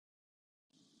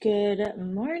Good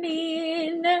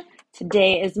morning.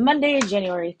 Today is Monday,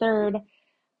 January 3rd.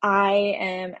 I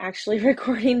am actually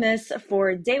recording this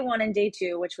for day one and day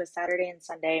two, which was Saturday and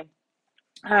Sunday.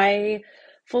 I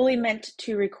fully meant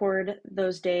to record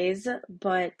those days,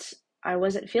 but I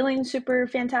wasn't feeling super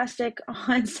fantastic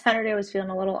on Saturday. I was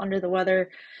feeling a little under the weather,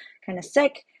 kind of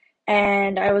sick,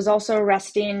 and I was also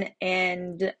resting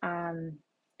and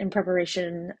in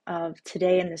preparation of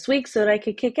today and this week so that I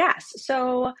could kick ass.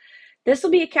 So this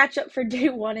will be a catch up for day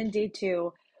one and day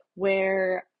two,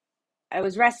 where I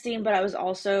was resting, but I was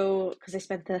also, because I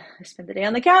spent the day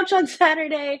on the couch on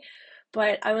Saturday,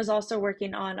 but I was also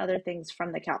working on other things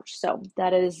from the couch. So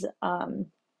that is a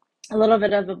little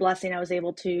bit of a blessing. I was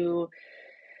able to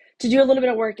do a little bit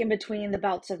of work in between the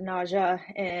bouts of nausea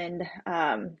and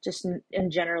just in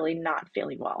generally not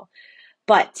feeling well.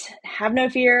 But have no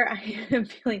fear, I am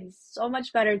feeling so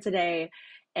much better today.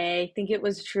 I think it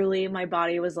was truly my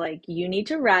body was like, you need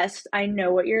to rest. I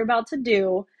know what you're about to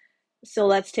do. So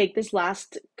let's take this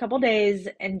last couple days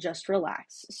and just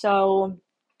relax. So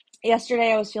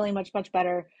yesterday I was feeling much, much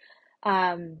better.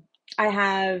 Um, I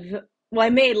have,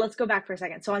 let's go back for a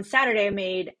second. So on Saturday, I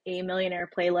made a millionaire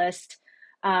playlist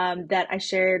that I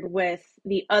shared with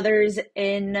the others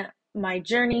in my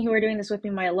journey who are doing this with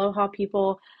me, my Aloha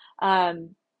people,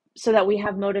 so that we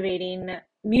have motivating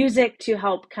music to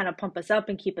help kind of pump us up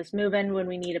and keep us moving when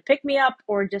we need a pick me up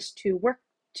or just to work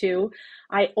to.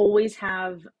 I always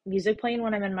have music playing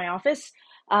when I'm in my office.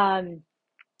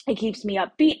 It keeps me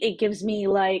upbeat. It gives me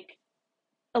like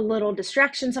a little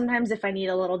distraction sometimes if I need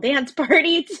a little dance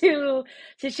party to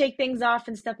shake things off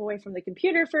and step away from the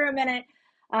computer for a minute.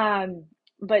 Um,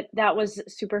 but that was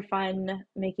super fun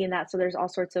making that. So there's all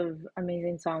sorts of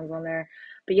amazing songs on there.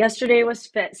 But yesterday was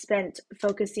spent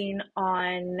focusing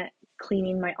on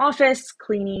cleaning my office,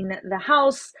 cleaning the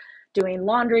house, doing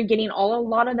laundry, getting a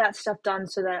lot of that stuff done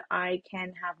so that I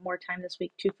can have more time this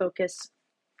week to focus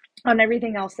on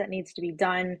everything else that needs to be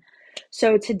done.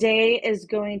 So today is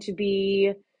going to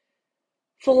be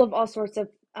full of all sorts of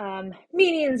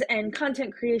meetings and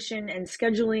content creation and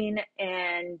scheduling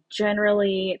and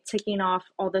generally ticking off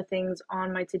all the things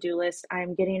on my to-do list.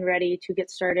 I'm getting ready to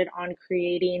get started on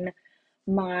creating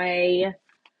my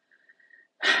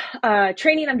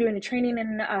training. I'm doing a training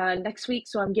in next week,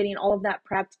 so I'm getting all of that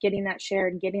prepped, getting that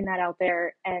shared, getting that out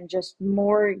there, and just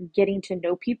more getting to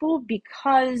know people,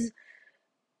 because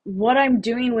what I'm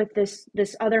doing with this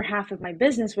other half of my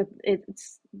business with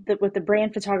with the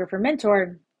brand photographer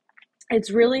mentor, it's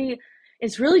really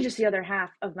just the other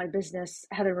half of my business,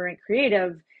 Heather Morant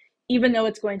Creative, even though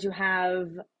it's going to have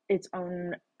its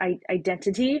own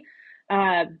identity,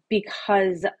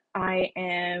 because I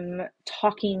am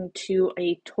talking to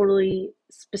a totally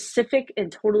specific and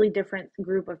totally different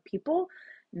group of people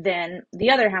than the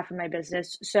other half of my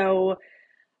business. So,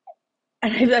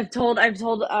 and I've told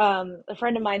a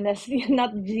friend of mine this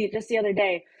not just the other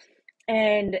day,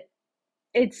 and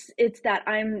it's that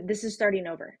this is starting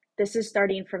over. This is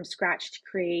starting from scratch to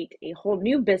create a whole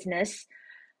new business.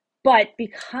 But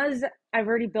because I've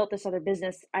already built this other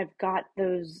business, I've got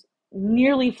those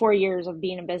nearly 4 years of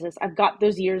being in business. I've got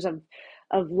those years of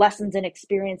lessons and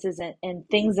experiences and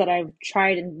things that I've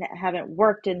tried and haven't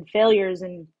worked, and failures,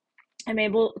 and I'm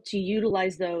able to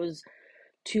utilize those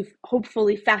to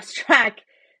hopefully fast track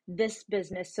this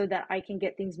business so that I can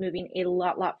get things moving a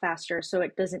lot faster, so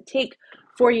it doesn't take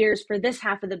 4 years for this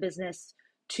half of the business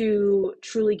to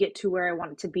truly get to where I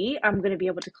want it to be. I'm going to be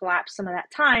able to collapse some of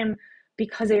that time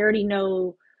because I already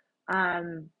know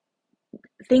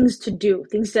things to do,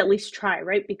 things to at least try,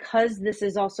 right? Because this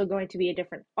is also going to be a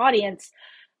different audience,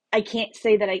 I can't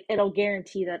say that it'll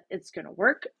guarantee that it's going to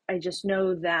work. I just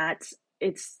know that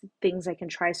it's things I can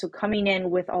try. So coming in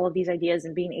with all of these ideas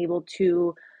and being able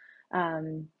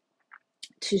um,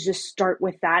 to just start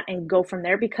with that and go from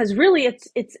there, because really it's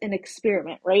an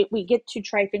experiment, right? We get to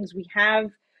try things. We have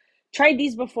tried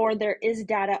these before. There is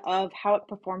data of how it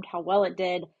performed, how well it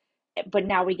did, but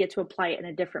now we get to apply it in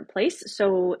a different place.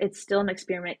 So it's still an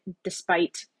experiment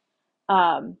despite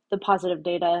the positive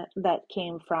data that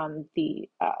came from the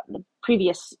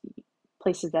previous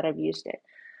places that I've used it.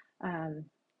 Um,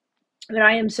 but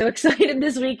I am so excited.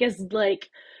 This week is like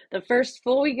the first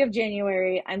full week of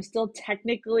January. I'm still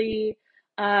technically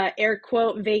air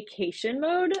quote vacation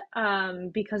mode,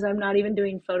 because I'm not even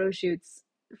doing photo shoots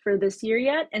for this year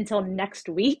yet until next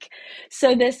week.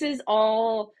 So this is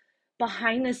all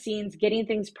behind the scenes, getting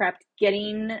things prepped,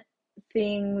 getting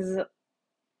things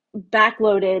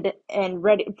backloaded and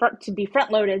ready to be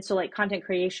front loaded, so like content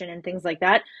creation and things like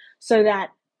that, so that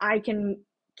I can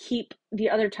keep the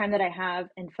other time that I have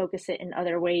and focus it in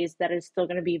other ways that is still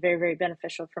going to be very, very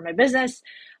beneficial for my business,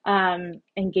 and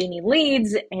gaining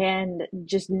leads and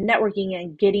just networking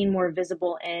and getting more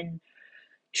visible and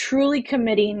truly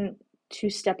committing to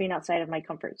stepping outside of my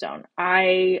comfort zone.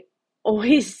 I've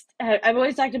always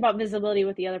talked about visibility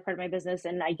with the other part of my business,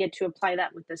 and I get to apply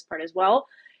that with this part as well.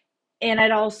 And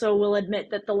I'd also will admit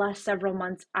that the last several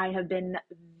months I have been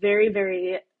very,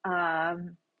 very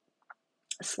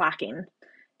slacking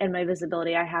in my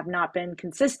visibility. I have not been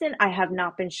consistent. I have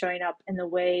not been showing up in the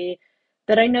way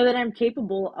that I know that I'm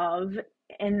capable of,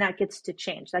 and that gets to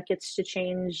change. That gets to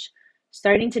change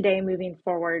starting today, moving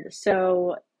forward.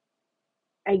 So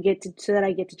I get to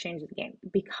change the game,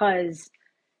 because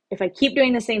if I keep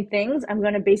doing the same things, I'm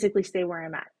going to basically stay where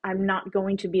I'm at. I'm not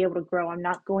going to be able to grow. I'm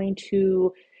not going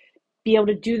to be able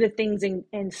to do the things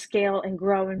and scale and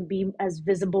grow and be as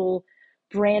visible,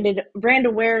 brand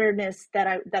awareness that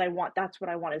I want. That's what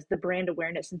I want, is the brand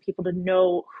awareness and people to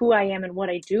know who I am and what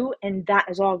I do. And that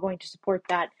is all going to support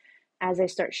that as I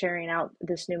start sharing out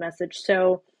this new message.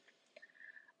 So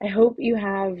I hope you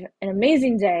have an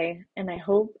amazing day, and I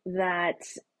hope that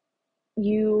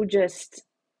you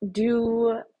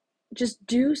do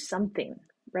do something,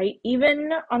 right? Even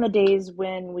on the days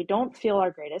when we don't feel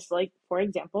our greatest, like for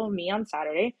example, me on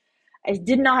Saturday, I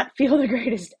did not feel the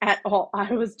greatest at all.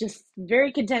 I was just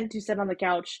very content to sit on the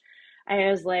couch. I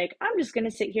was like, I'm just going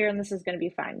to sit here and this is going to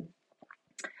be fine.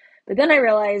 But then I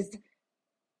realized,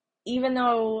 even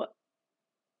though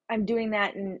I'm doing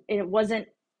that and it wasn't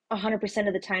 100%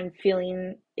 of the time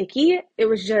feeling icky, it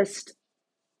was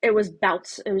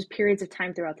bouts, it was periods of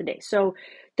time throughout the day. So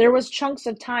there was chunks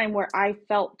of time where I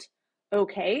felt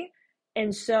okay.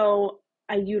 And so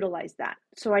I utilized that.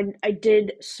 So I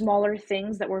did smaller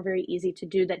things that were very easy to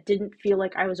do, that didn't feel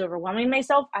like I was overwhelming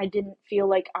myself. I didn't feel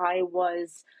like I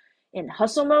was in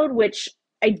hustle mode, which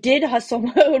I did hustle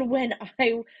mode when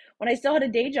I still had a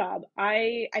day job.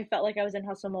 I felt like I was in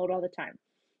hustle mode all the time.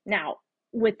 Now,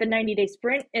 with the 90-day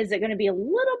sprint, is it going to be a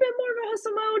little bit more of a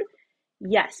hustle mode?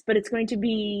 Yes, but it's going to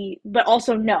be, but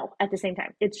also no at the same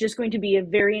time. It's just going to be a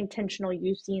very intentional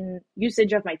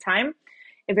usage of my time,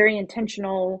 a very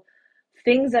intentional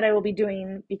things that I will be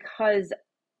doing, because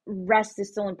rest is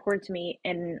still important to me.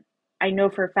 And I know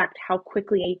for a fact how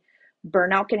quickly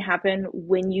burnout can happen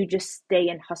when you just stay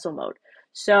in hustle mode.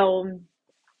 So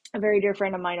a very dear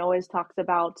friend of mine always talks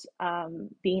about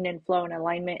being in flow and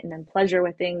alignment and then pleasure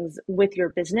with things with your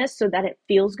business so that it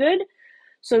feels good.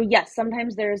 So yes,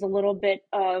 sometimes there's a little bit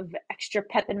of extra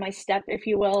pep in my step, if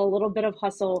you will, a little bit of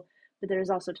hustle, but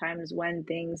there's also times when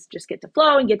things just get to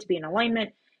flow and get to be in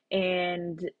alignment.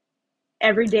 And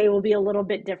every day will be a little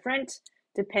bit different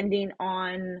depending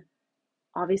on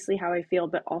obviously how I feel,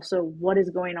 but also what is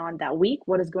going on that week,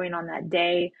 what is going on that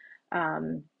day,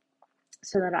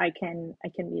 so that I can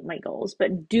meet my goals,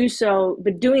 but doing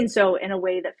so in a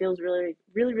way that feels really,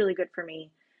 really, really good for me,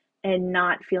 and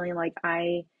not feeling like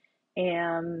I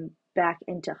am back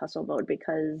into hustle mode,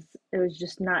 because it was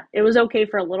just not, it was okay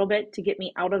for a little bit to get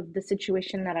me out of the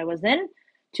situation that I was in,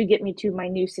 to get me to my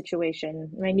new situation,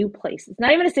 my new place. It's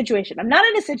not even a situation. I'm not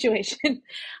in a situation.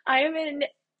 I am in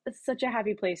such a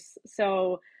happy place.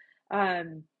 So,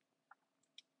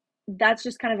 that's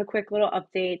just kind of a quick little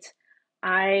update.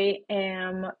 I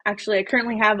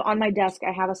currently have on my desk,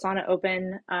 I have Asana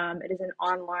open. It is an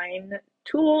online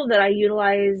tool that I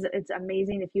utilize. It's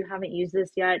amazing. If you haven't used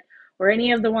this yet, or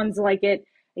any of the ones like it,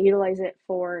 I utilize it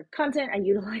for content. I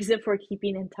utilize it for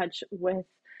keeping in touch with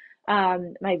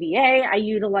my VA. I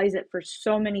utilize it for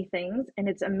so many things, and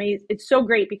it's amazing. It's so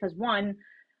great because, one,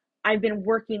 I've been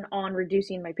working on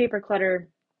reducing my paper clutter,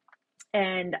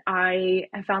 and I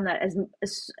have found that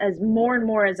as more and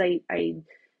more as I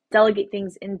delegate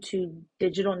things into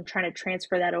digital and trying to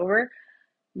transfer that over,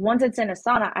 once it's in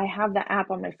Asana, I have the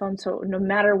app on my phone, so no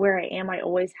matter where I am, I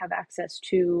always have access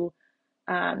to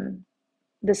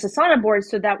this Asana board.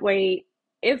 So that way,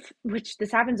 which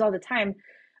this happens all the time,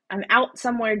 I'm out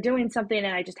somewhere doing something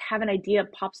and I just have an idea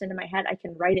pops into my head, I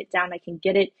can write it down, I can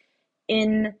get it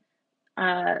in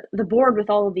the board with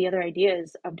all of the other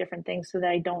ideas of different things, so that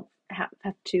I don't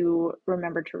have to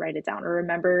remember to write it down or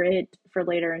remember it for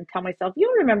later and tell myself,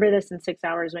 you'll remember this in 6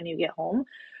 hours when you get home.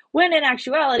 When in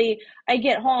actuality, I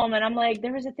get home and I'm like,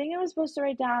 there was a thing I was supposed to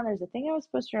write down. There's a thing I was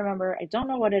supposed to remember. I don't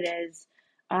know what it is.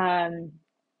 And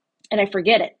I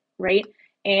forget it, right?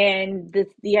 And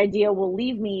the idea will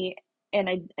leave me, and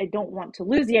I don't want to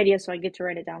lose the idea, so I get to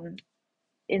write it down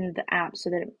in the app so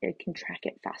that it can track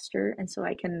it faster, and so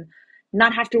I can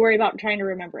not have to worry about trying to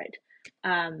remember it,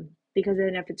 because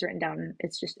then if it's written down,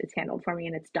 it's handled for me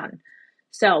and it's done.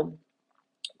 So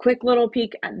quick little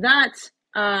peek at that.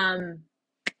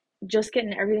 just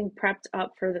getting everything prepped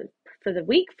up for the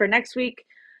week, for next week.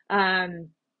 Um,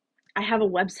 I have a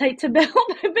website to build.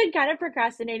 I've been kind of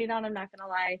procrastinating on, I'm not gonna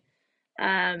lie.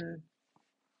 Um,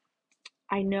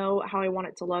 I know how I want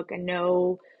it to look. I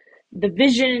know the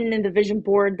vision and the vision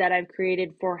board that I've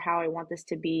created for how I want this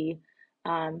to be.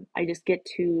 I just get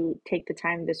to take the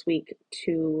time this week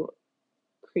to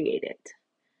create it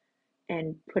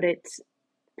and put it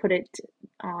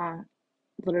uh,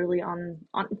 literally on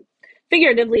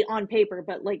figuratively on paper,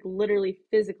 but like literally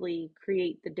physically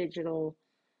create the digital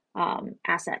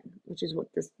asset, which is what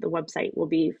the website will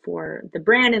be for the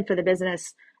brand and for the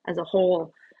business as a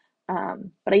whole.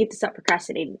 But I get to stop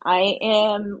procrastinating. I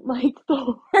am like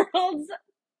the world's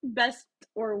best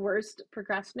or worst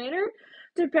procrastinator,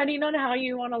 depending on how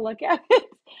you want to look at it.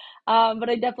 But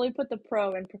I definitely put the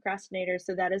pro in procrastinator.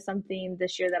 So that is something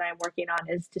this year that I'm working on,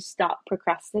 is to stop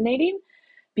procrastinating,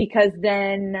 because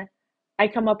then I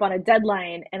come up on a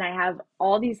deadline and I have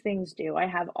all these things due. I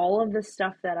have all of the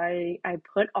stuff that I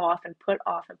put off and put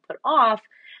off and put off.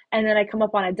 And then I come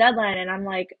up on a deadline and I'm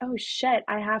like, oh shit,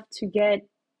 I have to get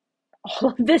all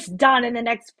of this done in the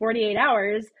next 48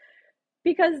 hours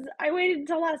because I waited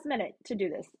until last minute to do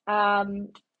this.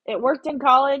 It worked in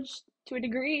college to a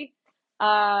degree,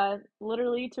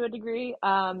 literally to a degree,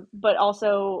 but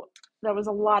also there was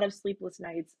a lot of sleepless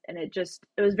nights, and it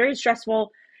was very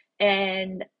stressful.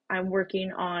 And I'm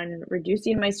working on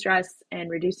reducing my stress and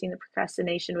reducing the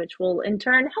procrastination, which will in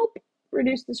turn help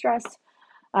reduce the stress.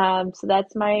 So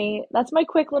that's my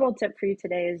quick little tip for you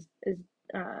today is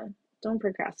uh, don't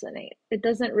procrastinate. It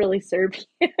doesn't really serve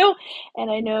you,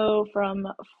 and I know from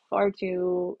far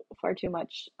too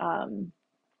much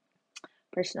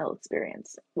personal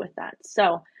experience with that.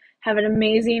 So have an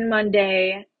amazing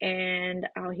Monday, and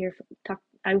I'll hear from, talk.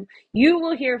 I You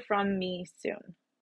will hear from me soon.